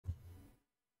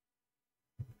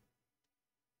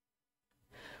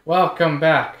Welcome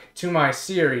back to my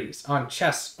series on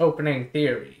chess opening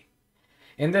theory.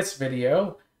 In this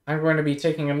video, I'm going to be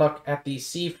taking a look at the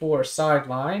c4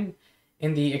 sideline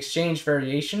in the exchange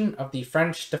variation of the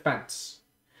French defense.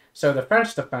 So the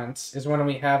French defense is when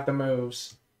we have the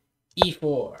moves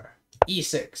e4,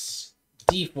 e6,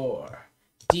 d4,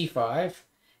 d5,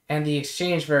 and the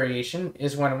exchange variation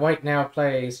is when white now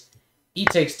plays e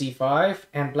takes d5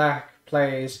 and black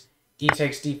plays e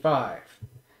takes d5.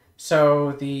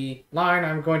 So the line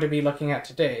I'm going to be looking at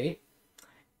today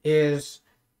is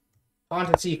pawn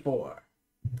to c4.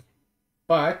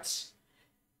 But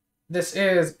this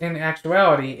is, in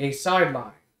actuality, a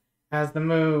sideline, as the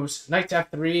moves knight to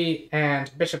f3 and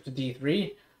bishop to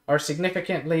d3 are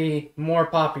significantly more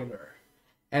popular.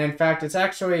 And in fact, it's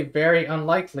actually very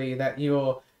unlikely that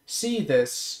you'll see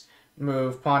this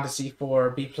move, pawn to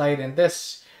c4, be played in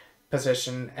this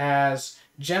position, as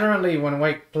generally when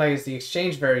white plays the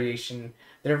exchange variation,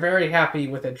 they're very happy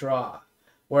with a draw,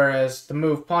 whereas the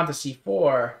move pawn to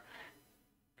c4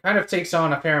 kind of takes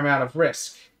on a fair amount of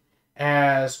risk,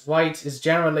 as white is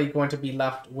generally going to be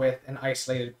left with an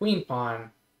isolated queen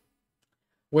pawn,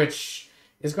 which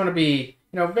is going to be,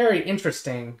 very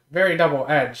interesting, very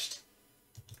double-edged,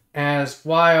 as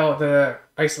while the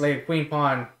isolated queen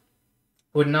pawn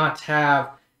would not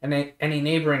have any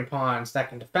neighboring pawns that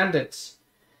can defend it,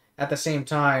 at the same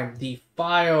time, the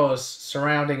files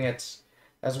surrounding it,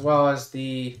 as well as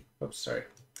the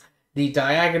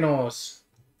diagonals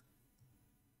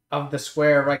of the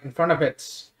square right in front of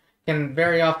it, can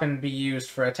very often be used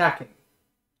for attacking.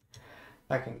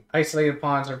 Isolated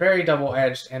pawns are very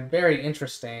double-edged and very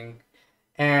interesting,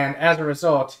 and as a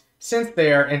result, since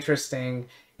they are interesting,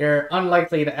 you're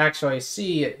unlikely to actually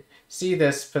see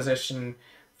this position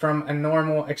from a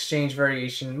normal exchange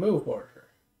variation move order.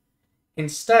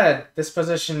 Instead, this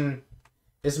position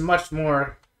is much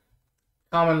more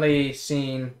commonly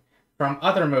seen from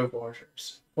other move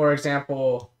orders. For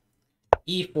example,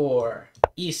 e4,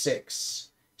 e6,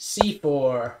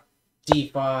 c4,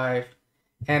 d5,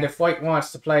 and if white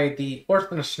wants to play the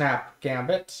Korchnoi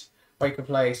gambit, white could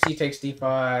play c takes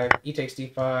d5, e takes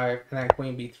d5, and then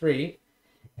queen b3.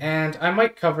 And I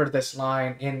might cover this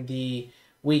line in the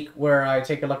week where I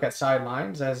take a look at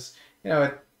sidelines, as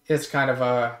it is kind of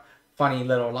a funny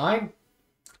little line.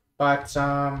 But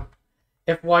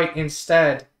if white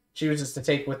instead chooses to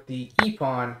take with the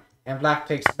e-pawn and black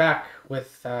takes back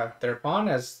with their pawn,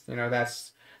 as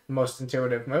that's the most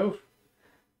intuitive move,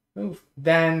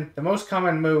 then the most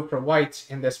common move for white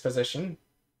in this position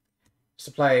is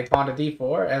to play pawn to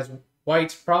d4, as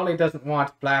white probably doesn't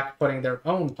want black putting their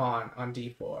own pawn on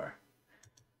d4.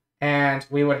 And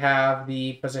we would have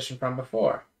the position from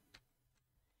before.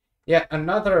 Yet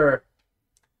another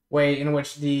way in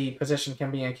which the position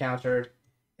can be encountered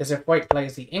is if white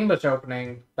plays the English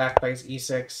opening, black plays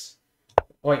e6,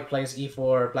 white plays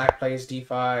e4, black plays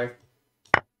d5,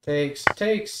 takes,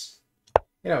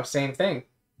 same thing.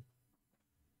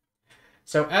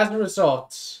 So as a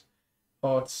result,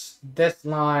 this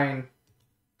line,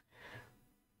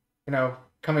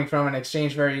 coming from an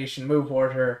exchange variation move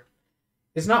order,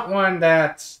 is not one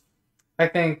that I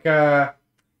think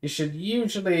you should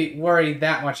usually worry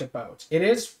that much about. It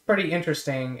is pretty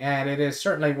interesting, and it is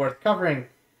certainly worth covering,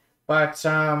 but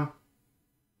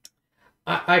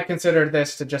I consider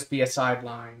this to just be a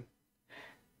sideline.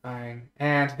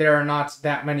 And there are not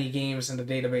that many games in the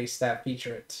database that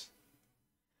feature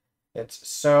it.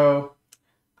 So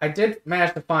I did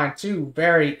manage to find two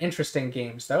very interesting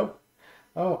games, though.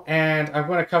 Oh, and I'm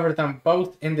going to cover them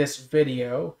both in this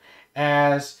video,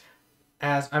 as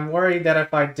I'm worried that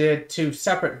if I did two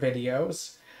separate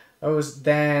videos,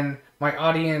 then my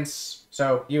audience,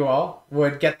 so you all,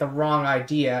 would get the wrong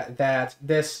idea that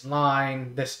this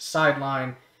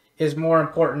sideline, is more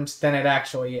important than it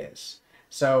actually is.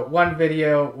 So one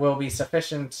video will be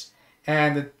sufficient,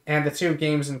 and the two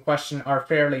games in question are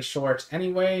fairly short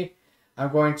anyway.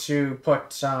 I'm going to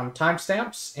put some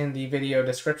timestamps in the video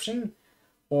description,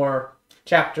 or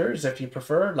chapters if you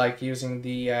prefer, like using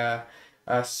the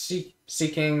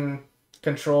seeking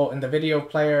control in the video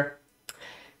player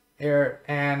here,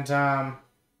 and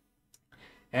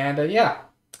yeah.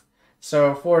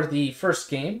 So for the first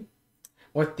game,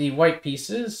 with the white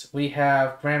pieces, we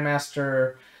have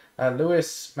Grandmaster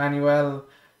Manuel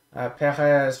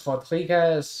Perez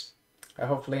Rodriguez.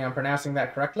 Hopefully I'm pronouncing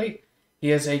that correctly.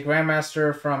 He is a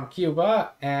Grandmaster from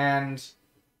Cuba, and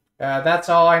that's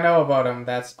all I know about him.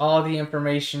 That's all the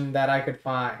information that I could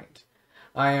find.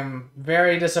 I am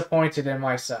very disappointed in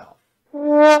myself.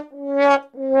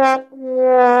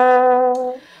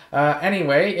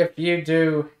 Anyway, if you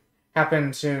do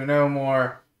happen to know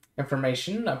more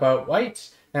information about white,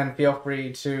 then feel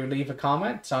free to leave a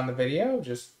comment on the video,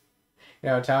 just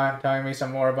telling me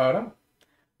some more about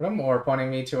them or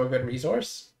pointing me to a good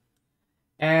resource.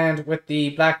 And with the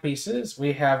black pieces,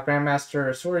 we have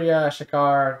Grandmaster Surya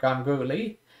Shekhar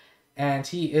Ganguly, and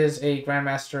he is a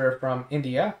Grandmaster from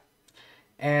India,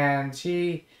 and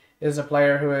he is a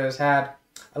player who has had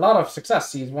a lot of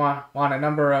success. He's won a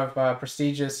number of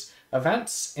prestigious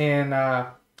events in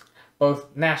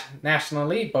both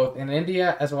nationally, both in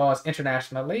India as well as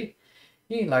internationally.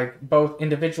 He like both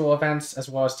individual events as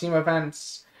well as team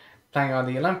events, playing on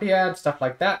the Olympiad, stuff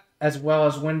like that, as well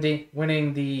as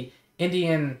winning the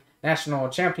Indian National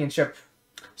Championship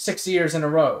 6 years in a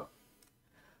row.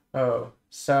 Oh,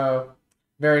 so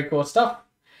very cool stuff.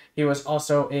 He was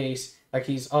also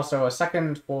he's also a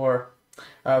second for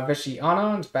Vishy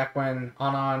Anand back when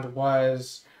Anand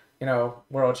was,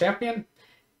 world champion.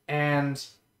 And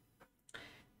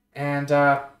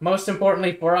most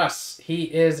importantly for us, he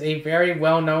is a very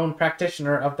well-known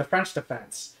practitioner of the French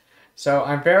defense. So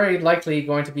I'm very likely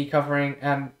going to be covering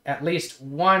at least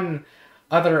one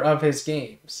other of his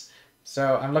games.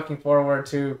 So I'm looking forward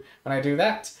to when I do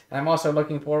that. And I'm also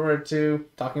looking forward to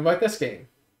talking about this game.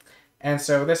 And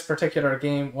so this particular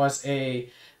game was a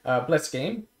blitz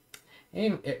game.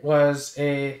 And it was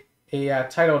a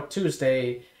titled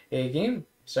Tuesday game.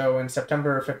 So in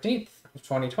September 15th of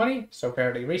 2020, so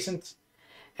fairly recent.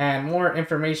 And more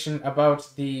information about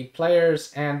the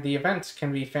players and the event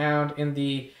can be found in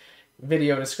the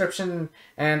video description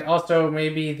and also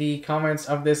maybe the comments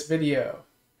of this video.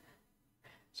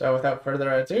 So without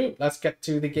further ado, let's get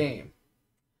to the game.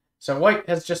 So white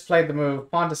has just played the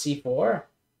move pawn to c4,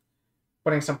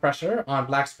 putting some pressure on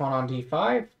black's pawn on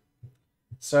d5.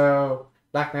 So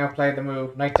black now played the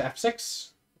move knight to f6,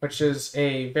 which is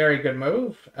a very good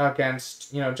move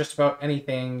against, just about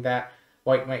anything that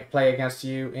white might play against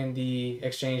you in the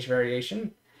exchange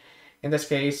variation. In this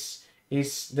case,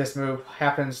 this move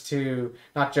happens to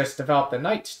not just develop the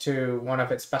knight to one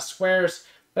of its best squares,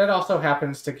 but it also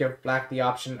happens to give black the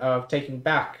option of taking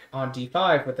back on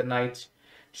d5 with the knight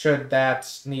should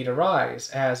that need arise,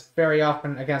 as very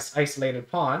often against isolated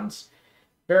pawns,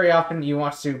 very often you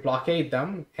want to blockade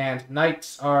them, and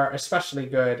knights are especially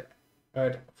good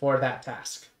for that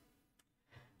task.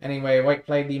 Anyway, white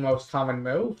played the most common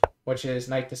move, which is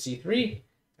knight to c3,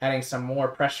 adding some more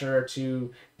pressure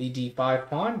to the d5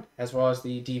 pawn, as well as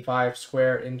the d5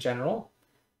 square in general.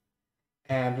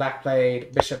 And black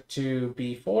played bishop to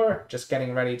b4, just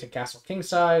getting ready to castle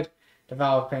kingside,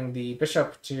 developing the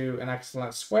bishop to an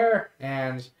excellent square,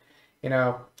 and,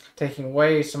 taking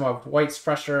away some of white's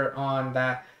pressure on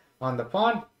the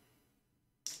pawn,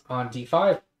 on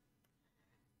d5.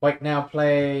 White now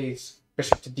plays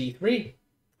bishop to d3,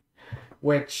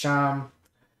 which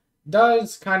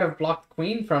does kind of block the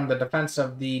queen from the defense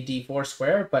of the d4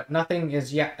 square, but nothing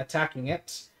is yet attacking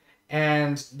it.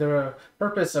 And the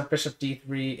purpose of bishop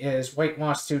d3 is white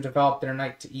wants to develop their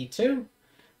knight to e2,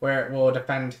 where it will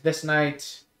defend this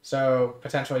knight, so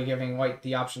potentially giving white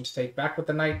the option to take back with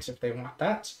the knight if they want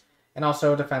that, and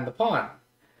also defend the pawn.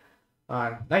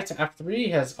 Knight to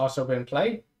f3 has also been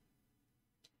played,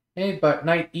 but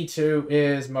knight e2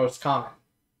 is most common.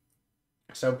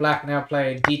 So black now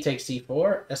played d takes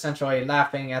c4, essentially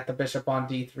laughing at the bishop on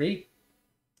d3,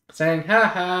 saying,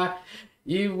 haha,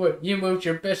 you moved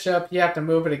your bishop, you have to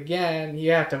move it again,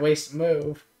 you have to waste a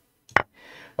move.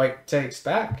 White takes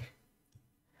back,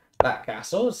 black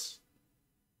castles.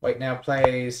 White now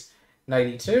plays knight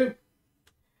e2,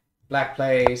 black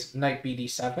plays knight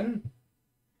bd7,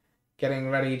 getting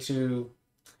ready to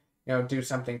do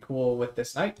something cool with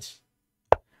this knight.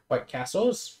 White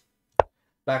castles.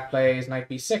 Black plays knight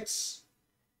b6,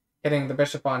 hitting the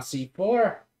bishop on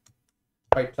c4.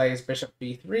 White plays bishop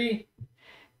b3,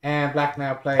 and black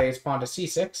now plays pawn to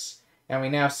c6. And we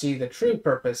now see the true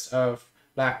purpose of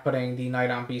black putting the knight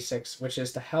on b6, which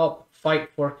is to help fight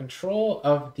for control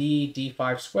of the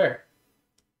d5 square.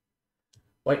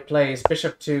 White plays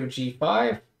bishop to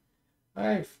g5,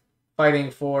 fighting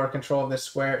for control of this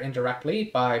square indirectly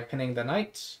by pinning the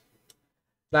knight.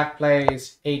 Black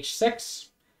plays h6,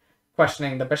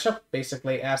 questioning the bishop,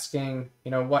 basically asking,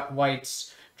 what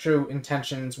white's true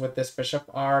intentions with this bishop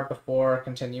are before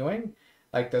continuing.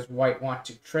 Like, does white want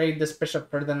to trade this bishop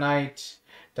for the knight?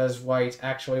 Does white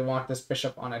actually want this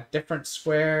bishop on a different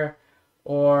square?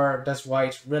 Or does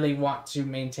white really want to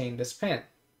maintain this pin?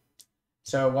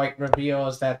 So white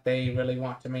reveals that they really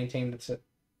want to maintain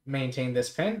this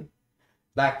pin.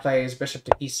 Black plays bishop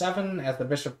to e7, as the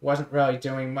bishop wasn't really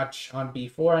doing much on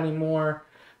b4 anymore.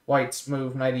 White's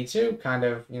move knight e2 kind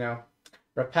of,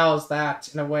 repels that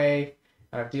in a way.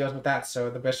 deals with that. So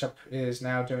the bishop is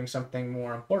now doing something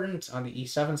more important on the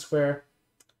e7 square.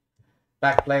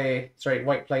 White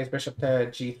plays bishop to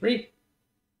g3.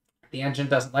 The engine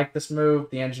doesn't like this move.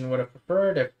 The engine would have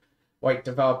preferred if white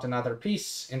developed another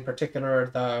piece, in particular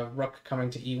the rook coming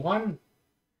to e1.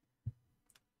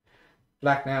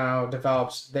 Black now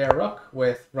develops their rook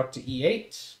with rook to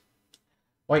e8.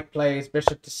 White plays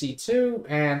bishop to c2,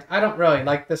 and I don't really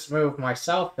like this move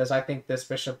myself, as I think this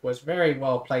bishop was very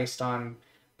well placed on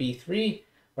b3,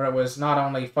 where it was not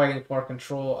only fighting for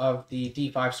control of the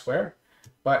d5 square,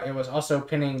 but it was also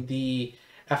pinning the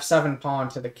f7 pawn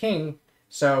to the king,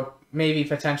 so maybe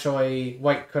potentially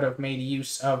white could have made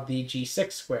use of the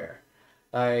g6 square.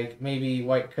 Like, maybe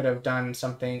white could have done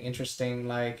something interesting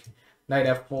like knight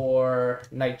f4,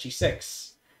 knight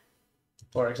g6,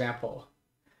 for example.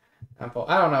 I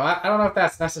don't know. I don't know if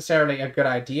that's necessarily a good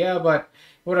idea, but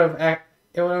it would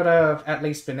have at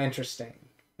least been interesting.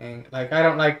 And like, I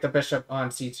don't like the bishop on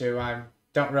c2. I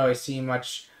don't really see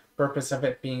much purpose of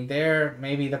it being there.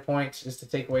 Maybe the point is to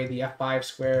take away the f5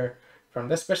 square from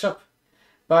this bishop,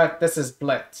 but this is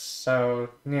blitz, so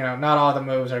not all the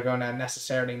moves are going to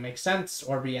necessarily make sense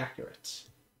or be accurate.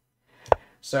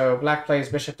 So black plays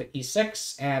bishop to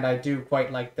e6, and I do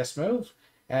quite like this move,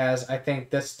 as I think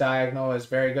this diagonal is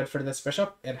very good for this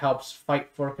bishop. It helps fight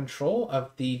for control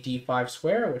of the d5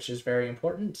 square, which is very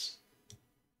important.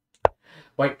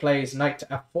 White plays knight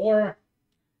to f4,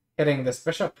 hitting this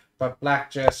bishop, but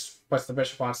black just puts the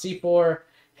bishop on c4,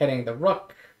 hitting the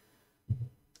rook.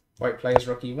 White plays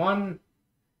rook e1.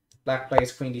 Black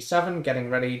plays queen d7, getting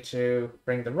ready to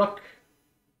bring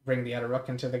the other rook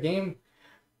into the game.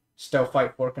 Still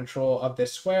fight for control of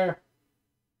this square.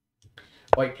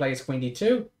 White plays queen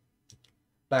d2.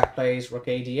 Black plays rook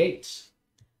a d8.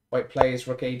 White plays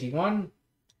rook a d1.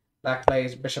 Black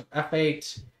plays bishop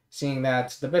f8, seeing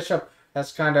that the bishop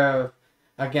has kind of,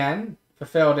 again,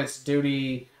 fulfilled its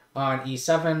duty on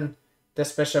e7.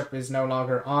 This bishop is no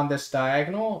longer on this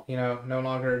diagonal, no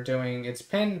longer doing its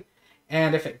pin.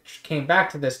 And if it came back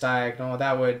to this diagonal,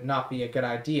 that would not be a good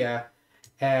idea,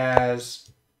 as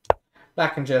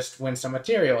black can just win some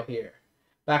material here.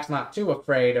 Black's not too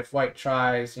afraid if white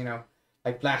tries,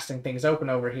 like blasting things open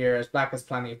over here, as black has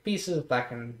plenty of pieces. Black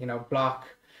can, block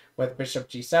with bishop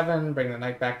g7, bring the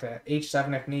knight back to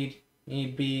h7 if need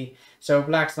be. So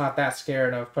black's not that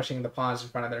scared of pushing the pawns in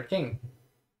front of their king.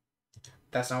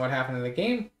 That's not what happened in the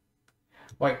game.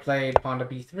 White played pawn to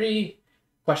b3,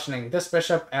 questioning this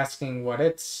bishop, asking what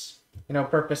its,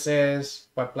 purpose is,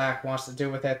 what black wants to do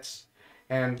with it.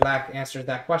 And black answered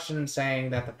that question, saying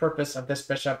that the purpose of this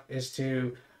bishop is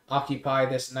to occupy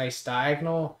this nice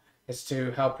diagonal, is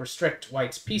to help restrict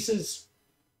white's pieces.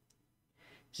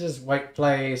 This is white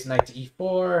plays knight to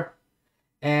e4,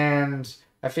 and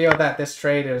I feel that this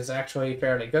trade is actually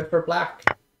fairly good for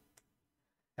black,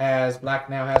 as black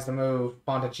now has the move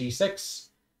pawn to g6,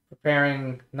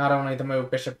 preparing not only the move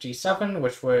bishop g7,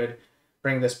 which would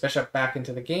bring this bishop back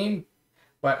into the game,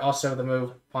 but also the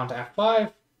move pawn to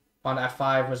f5. Pawn to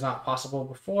f5 was not possible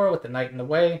before with the knight in the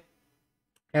way,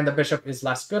 and the bishop is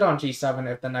less good on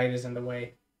g7 if the knight is in the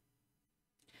way.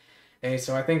 Okay,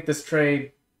 so I think this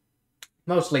trade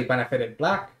mostly benefited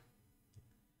black.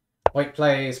 White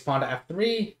plays pawn to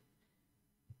f3.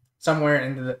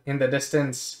 Somewhere in the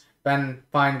distance, Ben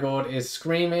Feingold is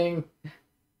screaming.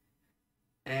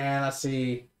 And let's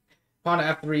see. Pawn to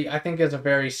f3, I think, is a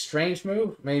very strange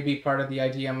move. Maybe part of the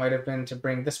idea might have been to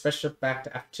bring this bishop back to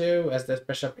f2, as this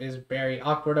bishop is very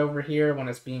awkward over here when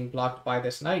it's being blocked by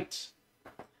this knight.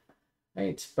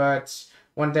 Right, but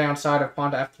one downside of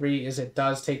pawn to f3 is it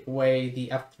does take away the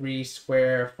f3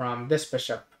 square from this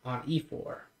bishop on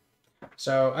e4.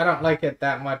 So I don't like it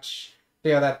that much. I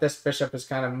feel that this bishop is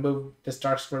kind of this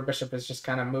dark square bishop is just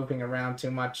kind of moving around too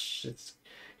much. It's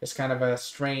just kind of a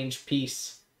strange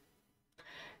piece.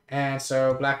 And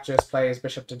so black just plays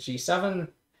bishop to g7.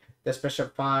 This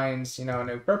bishop finds, a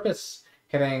new purpose,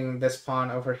 hitting this pawn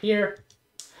over here.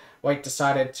 White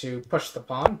decided to push the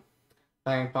pawn,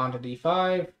 playing pawn to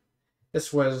d5.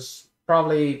 This was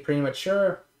probably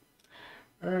premature.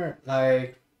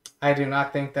 I do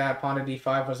not think that pawn to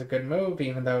d5 was a good move,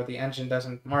 even though the engine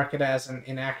doesn't mark it as an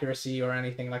inaccuracy or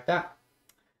anything like that.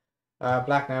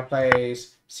 Black now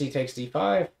plays c takes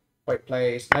d5. White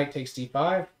plays knight takes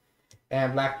d5.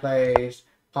 And black plays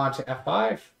pawn to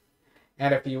f5.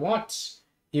 And if you want,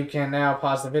 you can now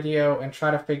pause the video and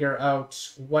try to figure out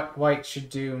what white should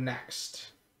do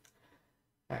next.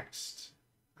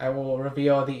 I will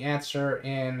reveal the answer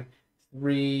in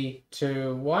 3,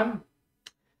 2, 1.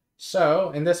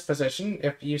 So, in this position,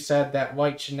 if you said that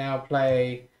white should now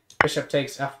play bishop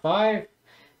takes f5,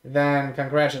 then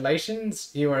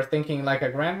congratulations, you are thinking like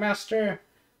a grandmaster.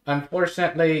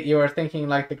 Unfortunately, you are thinking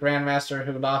like the grandmaster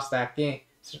who lost that game.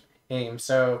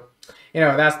 So,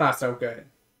 that's not so good.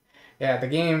 Yeah, the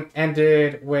game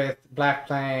ended with black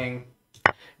playing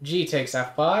g takes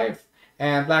f5,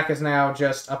 and black is now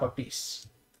just up a piece.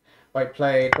 White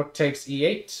played rook takes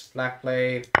e8, black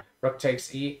played rook takes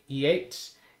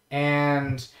e8,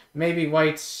 and maybe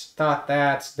white thought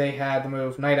that they had the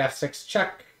move knight f6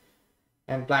 check,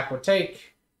 and black would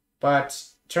take, but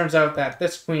turns out that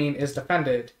this queen is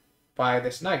defended by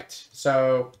this knight,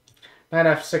 so knight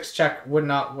f6 check would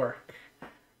not work.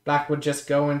 Black would just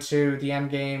go into the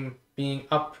endgame being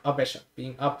up a bishop,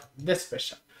 being up this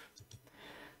bishop.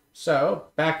 So,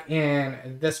 back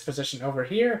in this position over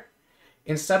here,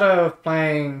 instead of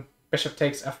playing bishop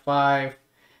takes f5,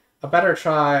 a better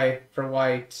try for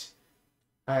white,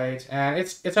 right? And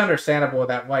it's understandable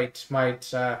that white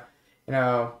might,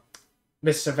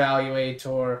 misevaluate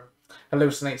or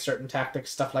hallucinate certain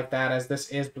tactics, stuff like that, as this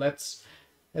is blitz.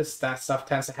 That stuff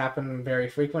tends to happen very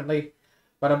frequently.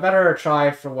 But a better try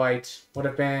for white would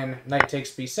have been knight takes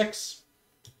b6.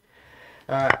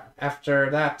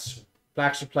 After that,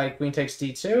 black should play queen takes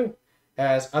d2,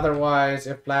 as otherwise,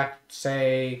 if black,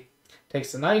 say,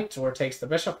 takes the knight or takes the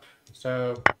bishop,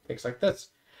 so takes like this,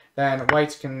 then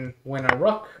white can win a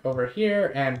rook over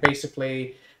here and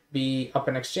basically be up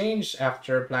in exchange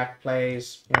after black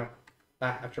plays,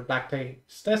 after black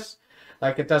takes this.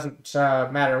 Like, it doesn't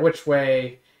matter which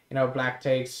way, black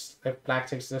takes, if black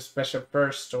takes this bishop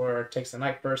first or takes the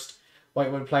knight first,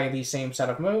 white would play the same set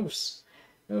of moves,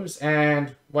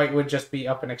 and white would just be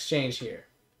up in exchange here.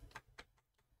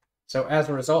 So as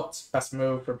a result, best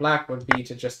move for black would be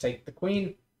to just take the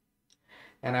queen,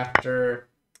 and after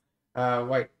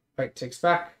white takes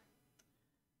back,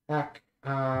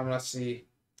 let's see,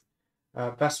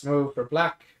 best move for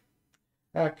black.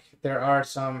 There are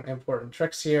some important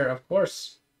tricks here, of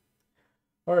course.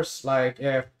 First, like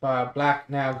if black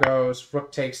now goes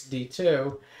rook takes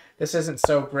d2, this isn't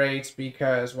so great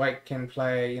because white can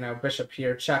play, bishop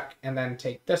here, check, and then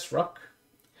take this rook.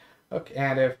 Okay,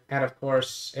 and of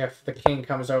course, if the king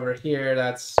comes over here,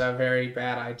 that's a very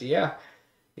bad idea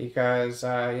because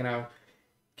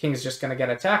king's just gonna get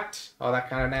attacked, all that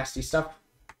kind of nasty stuff.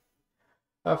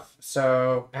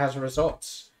 So as a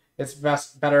result, it's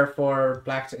better for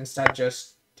black to instead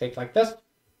just take like this.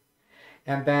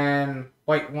 And then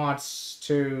white wants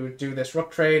to do this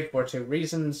rook trade for two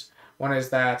reasons. One is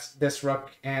that this rook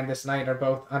and this knight are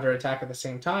both under attack at the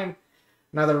same time.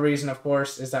 Another reason, of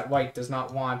course, is that white does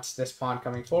not want this pawn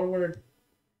coming forward.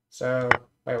 So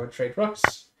white would trade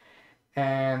rooks.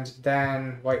 And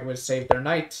then white would save their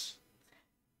knight.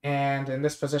 And in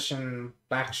this position,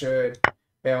 black should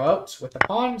bail out with the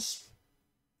pawns.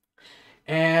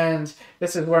 And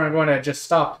this is where I'm going to just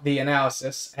stop the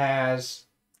analysis, as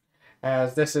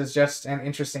this is just an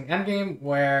interesting endgame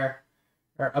where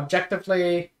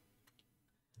objectively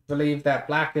believe that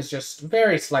black is just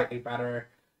very slightly better.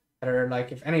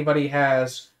 Like if anybody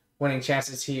has winning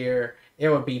chances here, it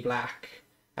would be black.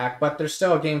 But there's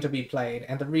still a game to be played,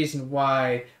 and the reason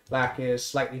why black is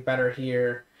slightly better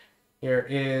here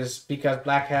is because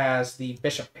black has the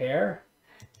bishop pair,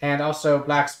 and also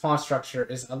black's pawn structure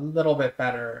is a little bit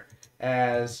better,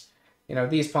 as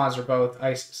these pawns are both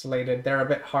isolated. They're a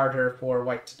bit harder for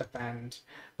white to defend,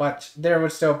 but there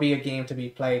would still be a game to be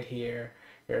played here.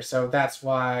 So that's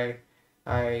why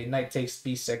knight takes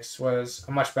b6 was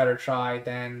a much better try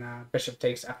than bishop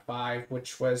takes f5,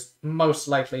 which was most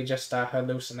likely just a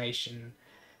hallucination,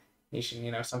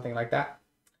 something like that.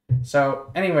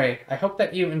 So anyway, I hope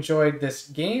that you enjoyed this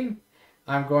game.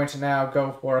 I'm going to now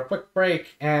go for a quick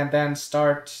break and then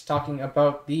start talking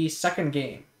about the second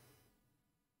game.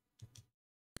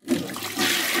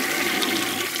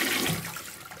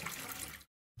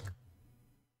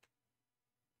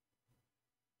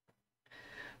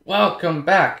 Welcome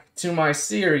back to my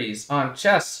series on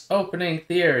chess opening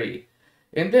theory.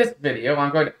 In this video,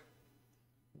 I'm going to...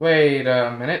 Wait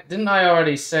a minute, didn't I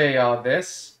already say all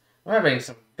this? I'm having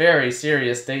some very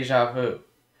serious deja vu.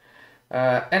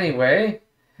 Anyway,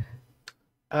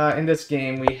 in this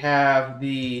game we have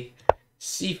the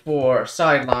c4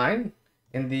 sideline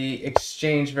in the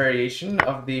exchange variation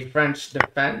of the French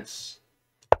defense.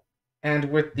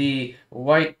 And with the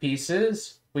white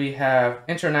pieces, we have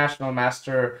international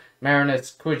master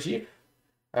Marinus Kuijf.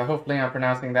 Hopefully I'm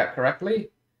pronouncing that correctly.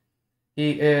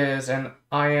 He is an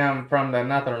IM from the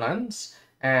Netherlands,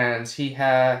 and he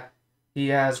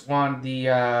has won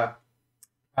the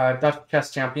Dutch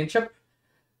Chess Championship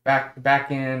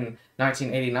back in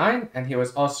 1989, and he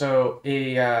was also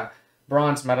a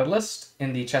bronze medalist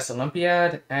in the chess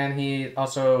Olympiad, and he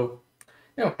also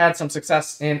had some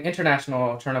success in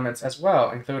international tournaments as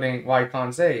well, including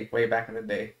btonze way back in the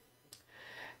day.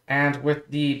 And with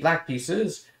the black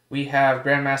pieces, we have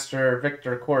Grandmaster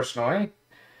Victor Korchnoi,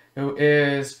 who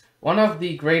is one of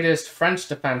the greatest French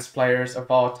defense players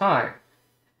of all time.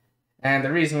 And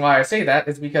the reason why I say that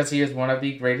is because he is one of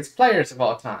the greatest players of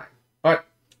all time. But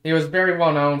he was very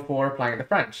well known for playing the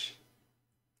French.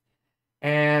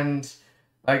 And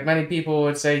like many people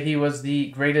would say, he was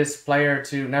the greatest player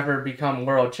to never become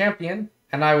world champion.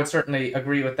 And I would certainly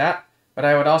agree with that. But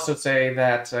I would also say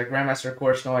that Grandmaster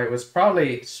Korchnoi was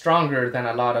probably stronger than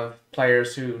a lot of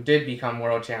players who did become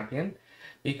world champion.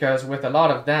 Because with a lot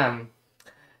of them,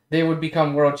 they would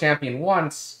become world champion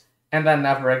once and then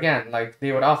never again. Like,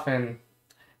 they would often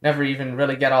never even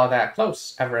really get all that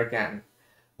close ever again.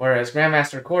 Whereas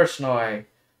Grandmaster Korchnoi,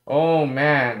 oh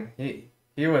man,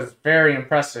 he was very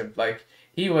impressive. Like,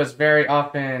 he was very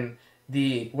often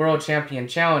the world champion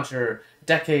challenger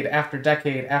decade after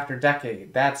decade after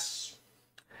decade. That's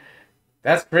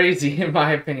crazy in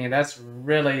my opinion. That's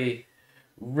really,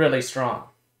 really strong.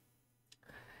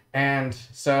 And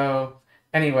so,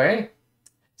 anyway,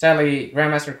 sadly,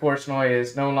 Grandmaster Korchnoi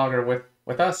is no longer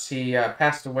with us. He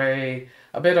passed away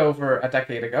a bit over a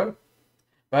decade ago.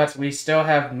 But we still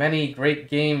have many great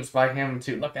games by him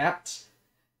to look at.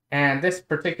 And this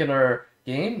particular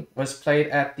game was played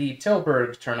at the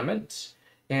Tilburg tournament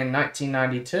in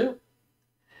 1992.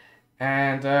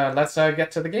 And let's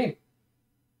get to the game.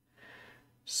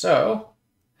 So,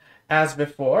 as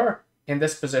before, in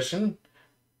this position,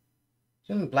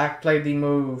 Black played the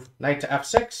move Knight to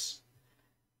f6.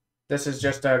 This is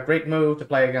just a great move to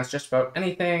play against just about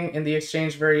anything in the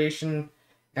exchange variation.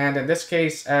 And in this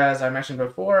case, as I mentioned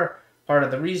before, part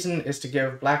of the reason is to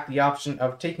give Black the option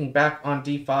of taking back on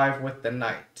d5 with the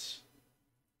knight.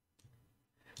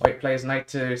 White plays knight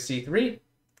to c3.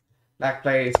 Black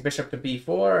plays bishop to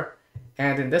b4.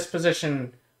 And in this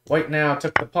position, White now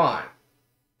took the pawn.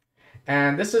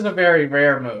 And this is a very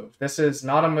rare move. This is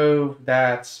not a move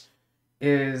that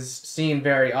is seen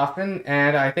very often,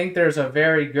 and I think there's a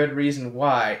very good reason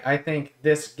why. I think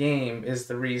this game is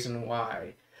the reason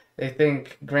why. I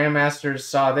think grandmasters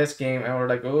saw this game and were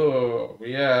like, oh,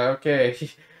 yeah, okay,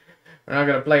 we're not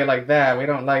going to play like that. We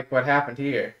don't like what happened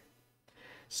here.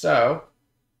 So,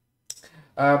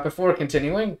 before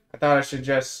continuing, I thought I should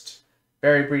just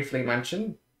very briefly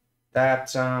mention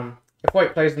that if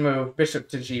White plays the move bishop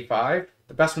to g5,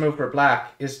 the best move for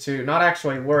Black is to not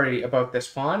actually worry about this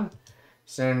pawn,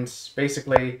 since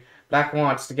basically Black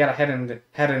wants to get ahead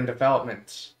in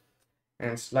development.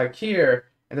 And like here,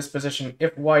 in this position,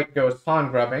 if White goes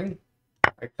pawn grubbing,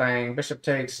 like playing bishop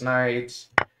takes knight,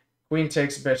 queen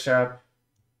takes bishop,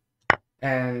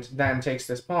 and then takes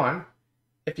this pawn,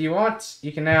 if you want,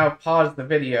 you can now pause the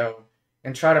video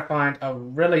and try to find a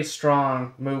really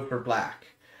strong move for Black.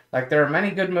 Like, there are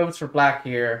many good moves for Black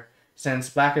here, since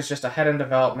Black is just ahead in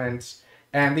development,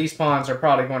 and these pawns are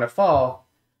probably going to fall.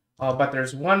 But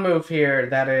there's one move here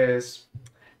that is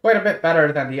quite a bit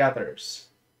better than the others.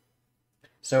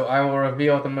 So I will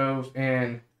reveal the move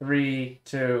in 3,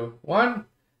 2, 1.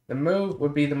 The move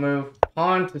would be the move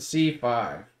pawn to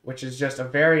c5, which is just a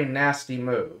very nasty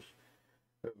move.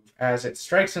 As it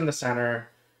strikes in the center,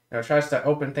 tries to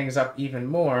open things up even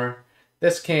more.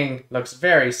 This king looks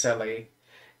very silly.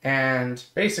 And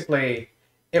basically,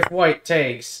 if White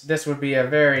takes, this would be a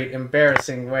very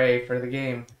embarrassing way for the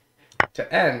game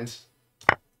to end.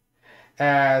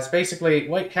 As basically,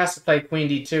 White has to play queen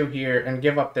d2 here and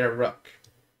give up their rook.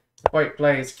 If White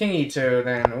plays king e2,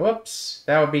 then whoops,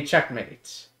 that would be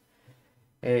checkmate.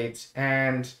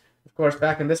 And of course,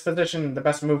 back in this position, the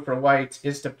best move for White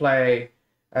is to play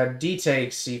d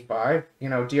takes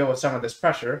c5, deal with some of this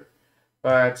pressure.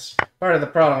 But part of the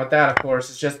problem with that, of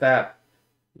course, is just that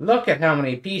look at how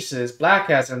many pieces Black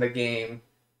has in the game,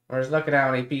 whereas look at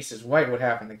how many pieces White would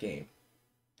have in the game.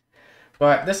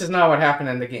 But this is not what happened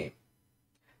in the game.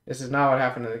 This is not what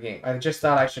happened in the game. I just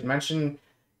thought I should mention,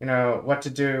 what to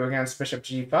do against bishop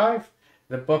g5.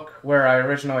 The book where I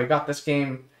originally got this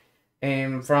game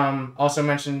from also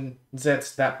mentions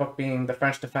it, that book being The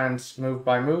French Defense Move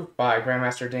by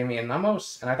Grandmaster Damien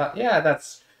Lemos. And I thought, yeah,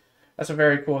 that's a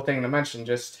very cool thing to mention,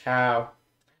 just how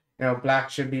Black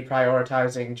should be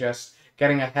prioritizing just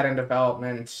getting ahead in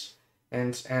development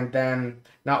and then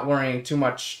not worrying too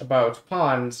much about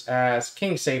pawns, as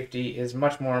king safety is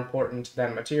much more important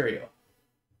than material.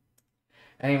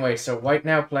 Anyway, so White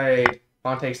now played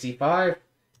pawn takes d5,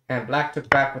 and Black took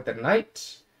back with the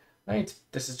knight. Right,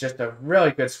 this is just a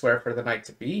really good square for the knight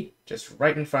to be, just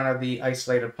right in front of the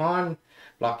isolated pawn,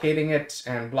 blockading it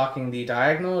and blocking the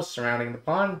diagonals surrounding the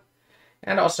pawn,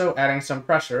 and also adding some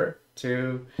pressure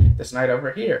to this knight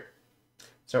over here.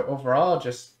 So overall,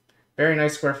 just very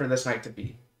nice square for this knight to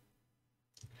be.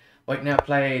 White now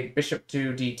played bishop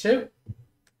to d2,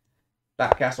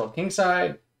 black castled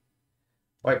kingside.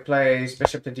 White plays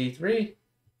bishop to d3.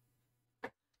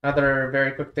 Another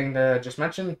very quick thing to just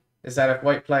mention is that if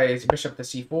white plays bishop to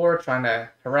c4, trying to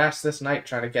harass this knight,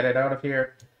 trying to get it out of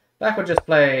here, black would just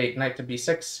play knight to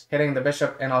b6, hitting the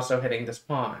bishop and also hitting this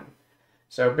pawn.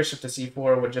 So bishop to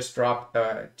c4 would just drop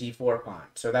the d4 pawn.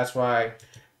 So that's why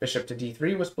bishop to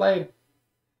d3 was played.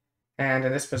 And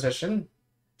in this position,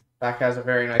 black has a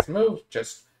very nice move,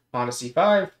 just pawn to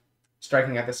c5,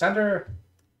 striking at the center,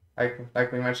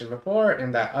 like we mentioned before,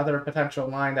 in that other potential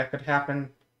line that could happen.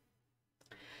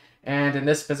 And in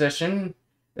this position,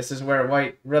 this is where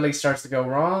white really starts to go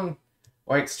wrong.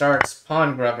 White starts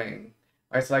pawn grubbing.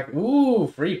 White's like, ooh,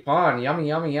 free pawn, yummy,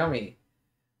 yummy, yummy.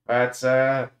 But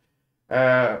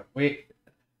I'm going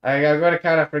to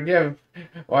kind of forgive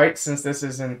white since this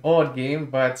is an old game,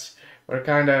 but we're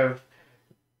kind of,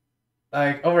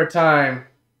 like, over time,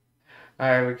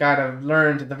 we kind of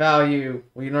learned the value,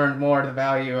 we learned more the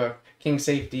value of king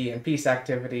safety and piece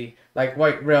activity. Like,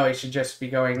 white really should just be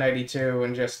going knight e2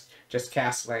 and just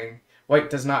castling. White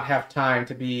does not have time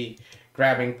to be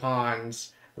grabbing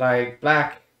pawns. Like,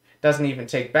 black doesn't even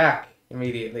take back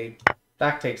immediately.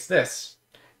 Black takes this,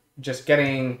 just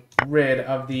getting rid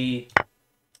of the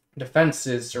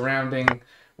defenses surrounding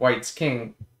white's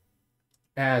king,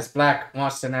 as black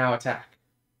wants to now attack.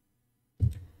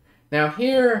 Now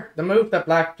here, the move that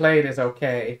black played is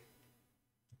okay.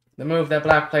 The move that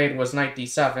black played was knight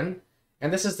d7,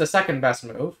 and this is the second best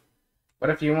move. But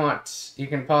if you want, you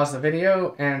can pause the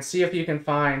video and see if you can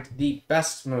find the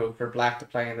best move for black to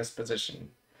play in this position.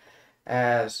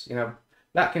 As, you know,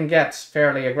 black can get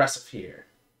fairly aggressive here.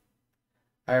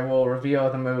 I will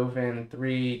reveal the move in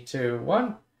 3, 2,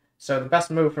 1. So the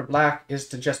best move for black is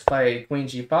to just play queen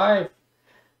g5,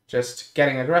 just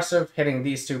getting aggressive, hitting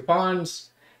these two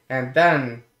pawns, and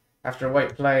then, after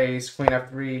white plays queen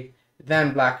f3,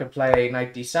 then black could play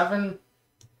knight d7,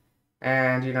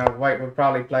 and, you know, white would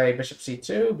probably play bishop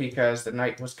c2 because the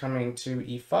knight was coming to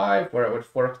e5, where it would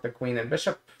fork the queen and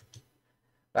bishop.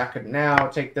 Black could now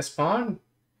take this pawn,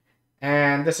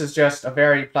 and this is just a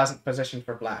very pleasant position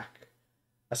for black.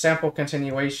 A sample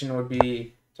continuation would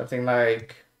be something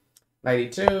like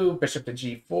knight e2, bishop to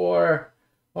g4,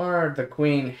 or the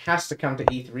queen has to come to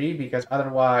e3 because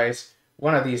otherwise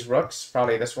one of these rooks,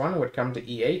 probably this one, would come to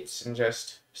e8 and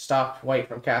just stop white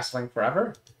from castling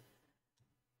forever.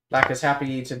 Black is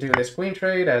happy to do this queen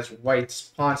trade as white's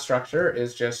pawn structure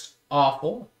is just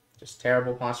awful, just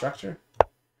terrible pawn structure.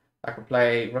 Black would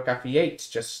play rook f8,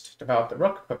 just develop the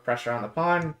rook, put pressure on the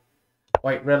pawn.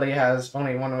 White really has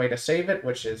only one way to save it,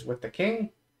 which is with the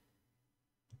king.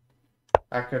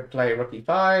 Black could play rook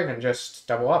e5 and just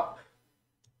double up.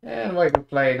 And white would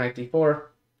play knight d4.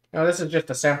 Now this is just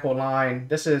a sample line.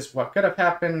 This is what could have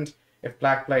happened if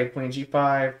black played queen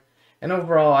g5. And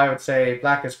overall, I would say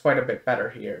black is quite a bit better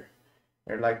here.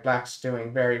 Like, black's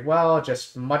doing very well,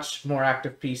 just much more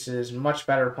active pieces, much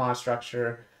better pawn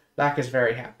structure. Black is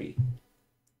very happy.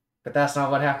 But that's not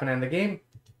what happened in the game.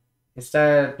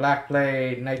 Instead, black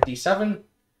played knight d7,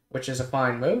 which is a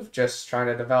fine move, just trying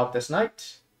to develop this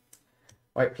knight.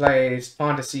 White plays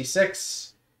pawn to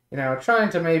c6, you know,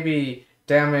 trying to maybe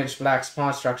damage black's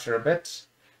pawn structure a bit.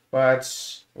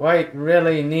 But white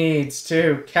really needs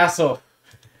to castle.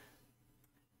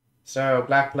 So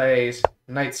black plays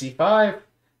knight c5.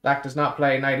 Black does not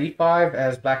play knight e5,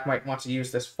 as black might want to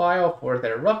use this file for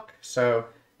their rook, so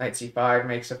knight c5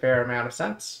 makes a fair amount of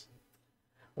sense.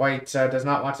 White does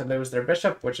not want to lose their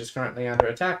bishop, which is currently under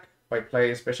attack. White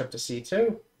plays bishop to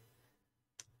c2.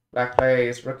 Black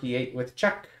plays rook e8 with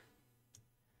check.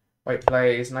 White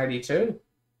plays knight e2.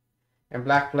 And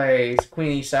black plays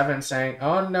queen e7, saying,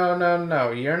 oh, no, no,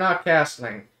 no, you're not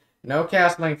castling. No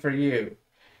castling for you.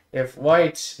 If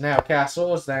white now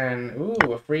castles, then,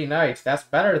 ooh, a free knight. That's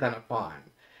better than a pawn.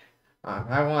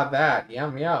 I want that.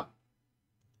 Yum, yum.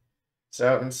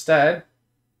 So instead,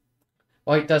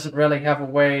 white doesn't really have a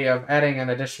way of adding an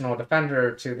additional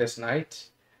defender to this knight.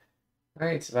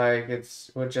 Right? Like, it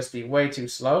would just be way too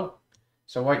slow.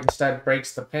 So white instead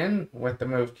breaks the pin with the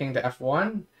move king to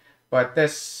f1. But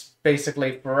this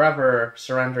basically forever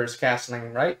surrenders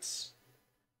castling rights.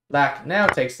 Black now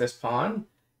takes this pawn,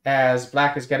 as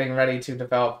black is getting ready to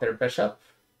develop their bishop.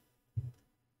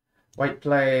 White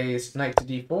plays knight to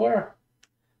d4.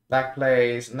 Black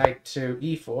plays knight to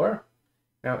e4.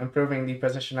 improving the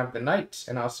position of the knight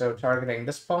and also targeting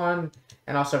this pawn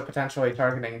and also potentially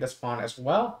targeting this pawn as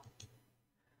well.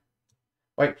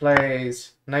 White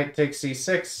plays knight takes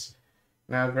c6,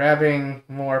 now grabbing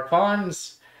more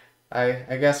pawns.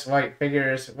 I guess white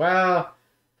figures, well,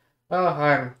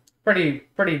 I'm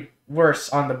pretty worse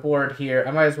on the board here.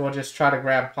 I might as well just try to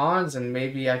grab pawns and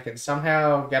maybe I can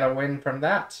somehow get a win from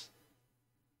that.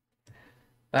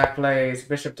 Black plays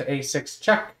bishop to a6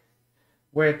 check,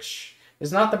 which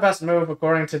is not the best move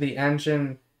according to the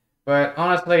engine, but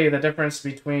honestly the difference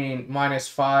between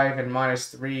 -5 and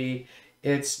 -3,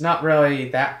 it's not really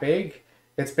that big.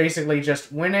 It's basically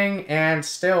just winning and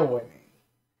still winning.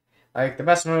 Like, the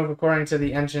best move according to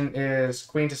the engine is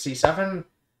queen to c7,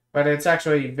 but it's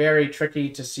actually very tricky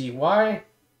to see why.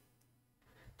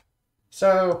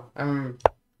 So I'm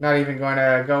not even going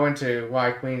to go into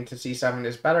why queen to c7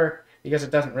 is better, because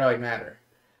it doesn't really matter.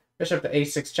 Bishop to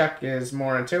a6 check is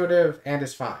more intuitive and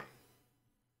is fine.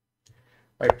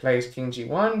 White plays king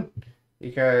g1,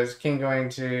 because king going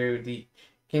to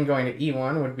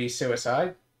e1 would be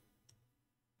suicide.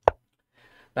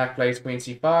 Black plays queen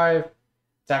c5,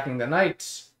 attacking the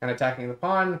knight and attacking the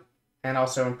pawn, and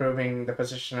also improving the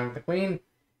position of the queen,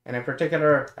 and in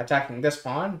particular attacking this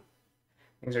pawn.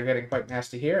 Things are getting quite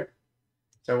nasty here.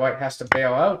 So white has to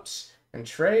bail out and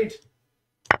trade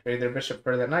their bishop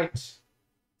for the knight.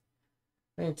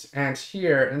 Right. And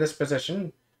here in this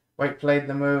position, white played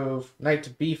the move knight to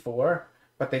b4,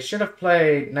 but they should have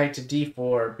played knight to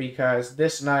d4 because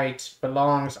this knight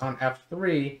belongs on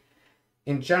f3.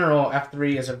 In general,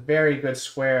 f3 is a very good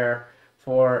square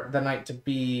for the knight to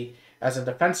be as a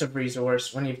defensive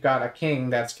resource when you've got a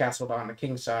king that's castled on the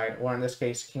king side, or in this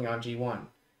case, king on g1.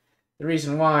 The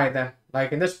reason why,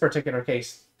 like in this particular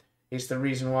case, the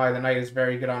reason why the knight is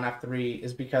very good on f3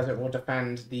 is because it will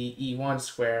defend the e1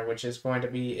 square, which is going to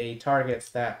be a target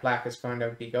that black is going to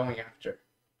be going after.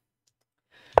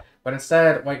 But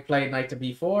instead, white played knight to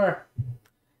b4,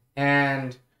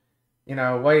 and,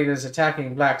 white is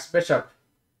attacking black's bishop,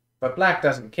 but black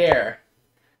doesn't care.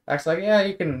 Black's like, yeah,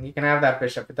 you can have that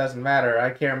bishop, it doesn't matter.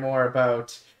 I care more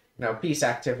about, peace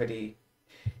activity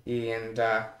and,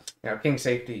 king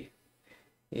safety.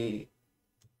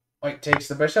 White takes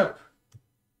the bishop.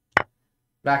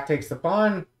 Black takes the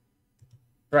pawn,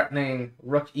 threatening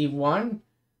rook e1,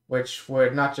 which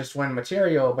would not just win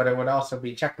material, but it would also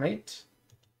be checkmate.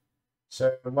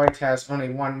 So white has only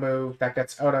one move that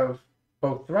gets out of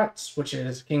both threats, which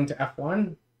is king to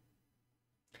f1.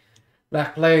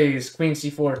 Black plays queen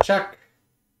c4 check.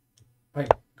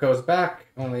 White goes back,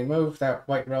 only move that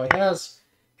white really has.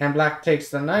 And black takes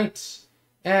the knight.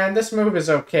 And this move is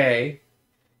okay.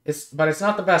 But it's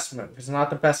not the best move. It's not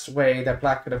the best way that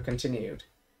black could have continued.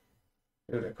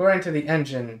 According to the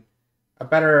engine, a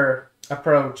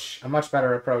much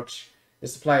better approach,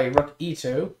 is to play rook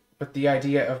e2 with the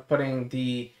idea of putting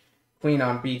the queen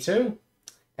on b2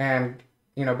 and,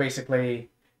 basically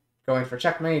going for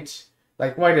checkmate.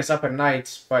 Like, white is up a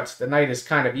knight, but the knight is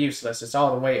kind of useless. It's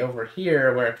all the way over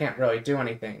here where it can't really do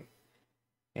anything.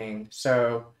 And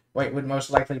so white would most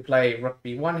likely play rook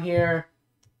b1 here.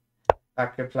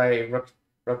 Black could play rook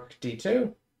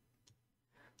d2.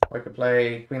 White could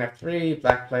play queen f3.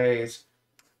 Black plays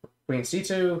queen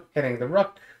c2, hitting the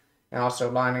rook, and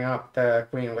also lining up the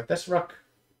queen with this rook.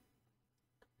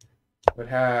 Would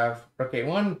have rook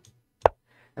a1,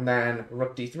 and then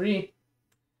rook d3.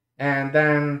 And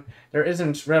then there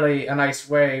isn't really a nice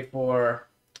way for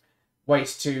white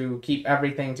to keep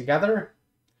everything together,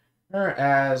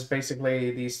 as basically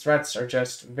these threats are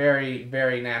just very,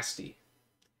 very nasty.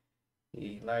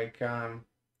 Like,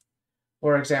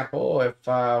 for example, if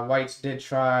white did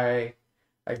try,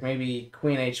 like, maybe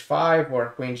queen h5 or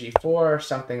queen g4,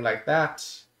 something like that,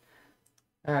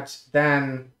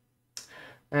 then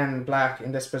black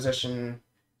in this position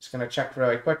is going to check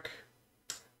really quick.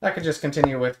 That could just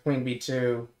continue with queen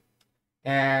b2,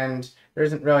 and there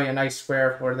isn't really a nice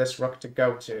square for this rook to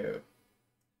go to.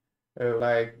 So,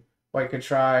 like, white could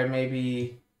try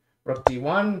maybe rook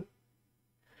d1,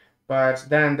 but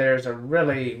then there's a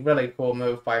really, really cool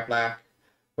move by black,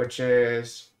 which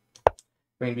is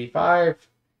queen b5,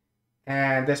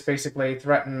 and this basically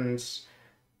threatens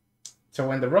to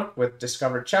win the rook with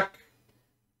discovered check,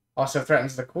 also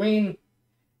threatens the queen,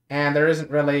 and there isn't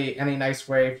really any nice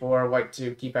way for white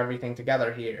to keep everything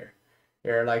together here.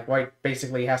 Like, white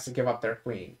basically has to give up their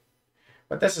queen.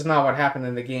 But this is not what happened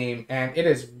in the game, and it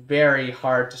is very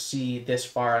hard to see this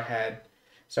far ahead.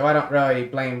 So I don't really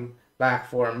blame black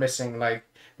for missing, like,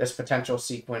 this potential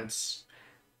sequence.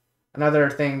 Another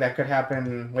thing that could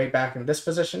happen way back in this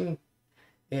position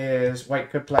is white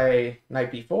could play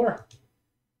knight b4.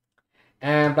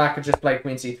 And black could just play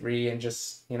queen c3 and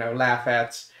just, laugh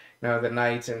at, the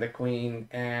knight and the queen,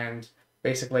 and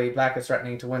basically black is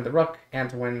threatening to win the rook and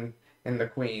to win in the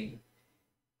queen.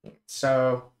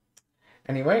 So,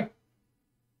 anyway,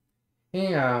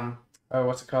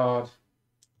 what's it called?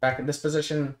 Back in this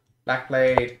position, black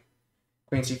played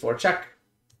queen c4 check.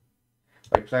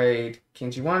 White played king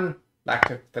g1. Black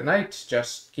took the knight,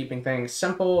 just keeping things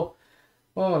simple.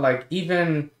 Well, like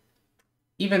even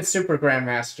super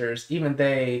grandmasters, even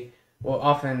they will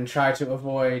often try to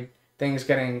avoid things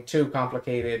getting too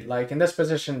complicated. Like in this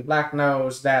position, black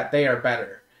knows that they are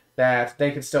better, that they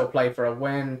can still play for a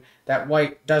win, that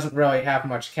white doesn't really have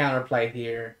much counterplay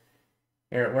here.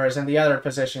 Whereas in the other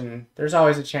position, there's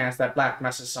always a chance that black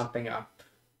messes something up.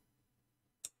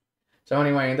 So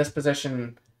anyway, in this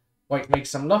position, white makes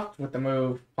some luck with the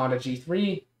move pawn to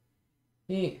g3.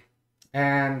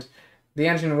 And the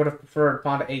engine would have preferred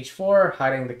pawn to h4,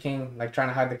 hiding the king, like trying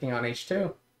to hide the king on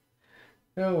h2.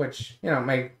 Which,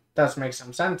 does make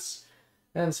some sense.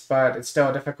 But it's still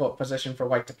a difficult position for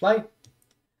white to play.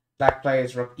 Black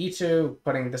plays rook e2,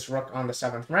 putting this rook on the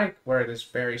 7th rank, where it is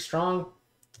very strong.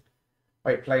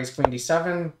 White plays queen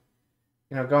d7,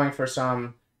 going for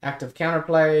some active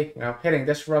counterplay, hitting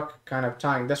this rook, kind of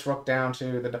tying this rook down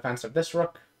to the defense of this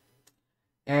rook.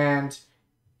 And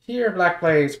here black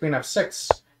plays queen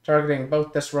f6, targeting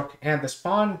both this rook and this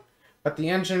pawn, but the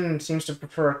engine seems to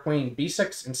prefer queen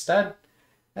b6 instead.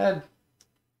 And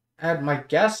my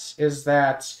guess is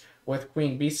that with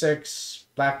queen b6,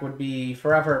 black would be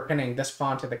forever pinning this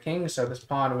pawn to the king, so this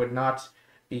pawn would not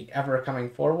be ever coming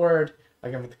forward.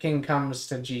 Like if the king comes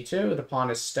to g2, the pawn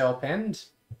is still pinned.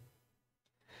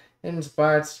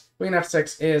 But queen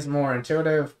f6 is more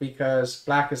intuitive because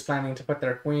black is planning to put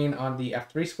their queen on the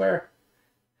f3 square.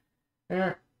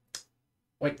 There.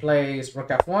 White plays rook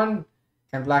f1,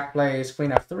 and black plays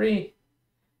queen f3.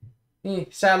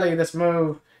 Sadly, this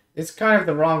move is kind of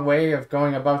the wrong way of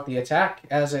going about the attack,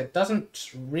 as it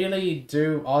doesn't really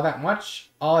do all that much.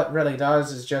 All it really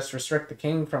does is just restrict the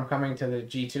king from coming to the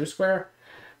g2 square.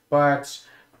 But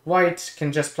white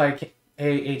can just play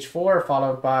h4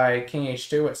 followed by king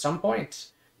h2 at some point.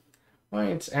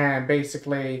 Right, and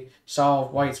basically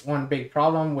solve white's one big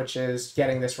problem, which is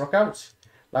getting this rook out.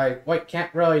 Like, white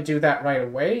can't really do that right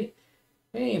away.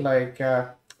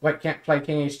 White can't play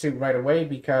king h2 right away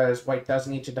because white does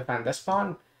need to defend this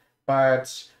pawn.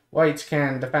 But white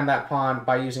can defend that pawn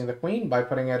by using the queen, by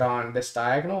putting it on this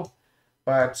diagonal.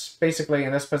 But basically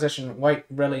in this position, white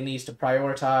really needs to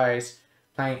prioritize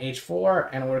playing h4,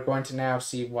 and we're going to now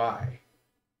see why.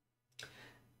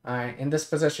 In this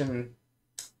position,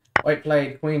 white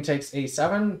played queen takes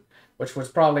a7, which was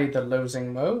probably the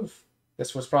losing move.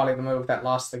 This was probably the move that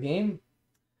lost the game.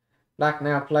 Black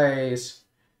now plays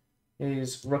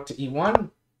his rook to e1.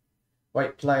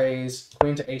 White plays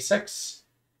queen to a6.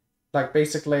 Like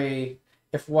basically,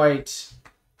 if white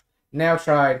now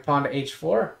tried pawn to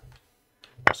h4,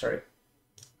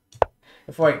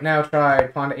 if white now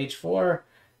tried pawn to h4,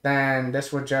 then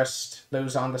this would just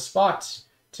lose on the spot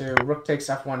to rook takes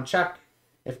f1 check.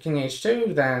 If king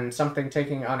h2, then something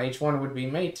taking on h1 would be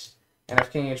mate. And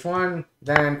if king h1,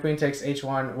 then queen takes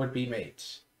h1 would be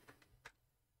mate.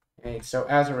 Okay, so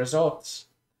as a result,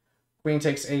 queen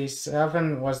takes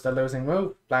a7 was the losing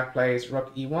move. Black plays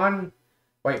rook e1.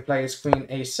 White plays queen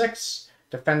a6,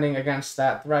 defending against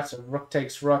that threat of rook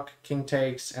takes rook, king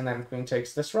takes, and then queen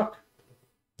takes this rook.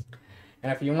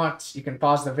 And if you want, you can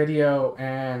pause the video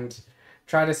and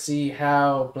try to see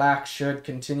how black should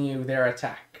continue their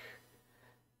attack.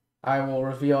 I will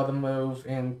reveal the move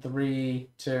in 3,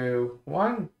 2,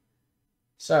 1.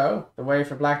 So, the way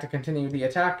for black to continue the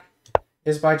attack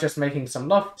is by just making some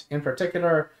luft. In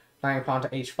particular, playing pawn to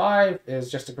h5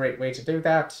 is just a great way to do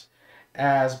that,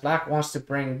 as black wants to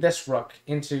bring this rook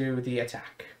into the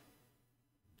attack.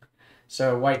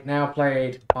 So white now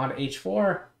played pawn to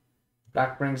h4.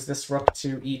 Black brings this rook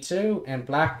to e2, and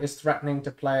black is threatening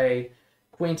to play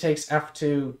queen takes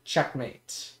f2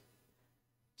 checkmate.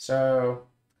 So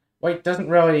white doesn't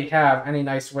really have any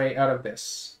nice way out of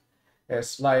this.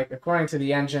 It's like, according to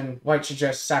the engine, white should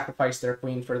just sacrifice their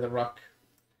queen for the rook,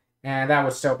 and that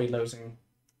would still be losing.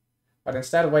 But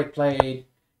instead, white played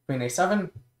queen a7.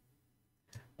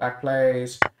 Black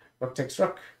plays rook takes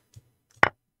rook.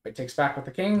 White takes back with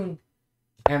the king,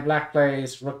 and black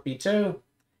plays rook b2.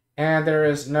 And there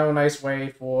is no nice way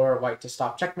for white to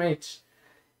stop checkmate.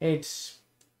 It's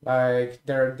like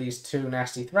there are these two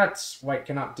nasty threats. White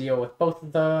cannot deal with both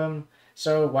of them,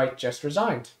 so white just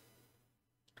resigned.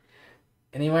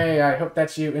 Anyway, I hope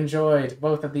that you enjoyed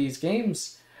both of these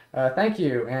games. Thank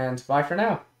you, and bye for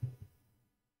now.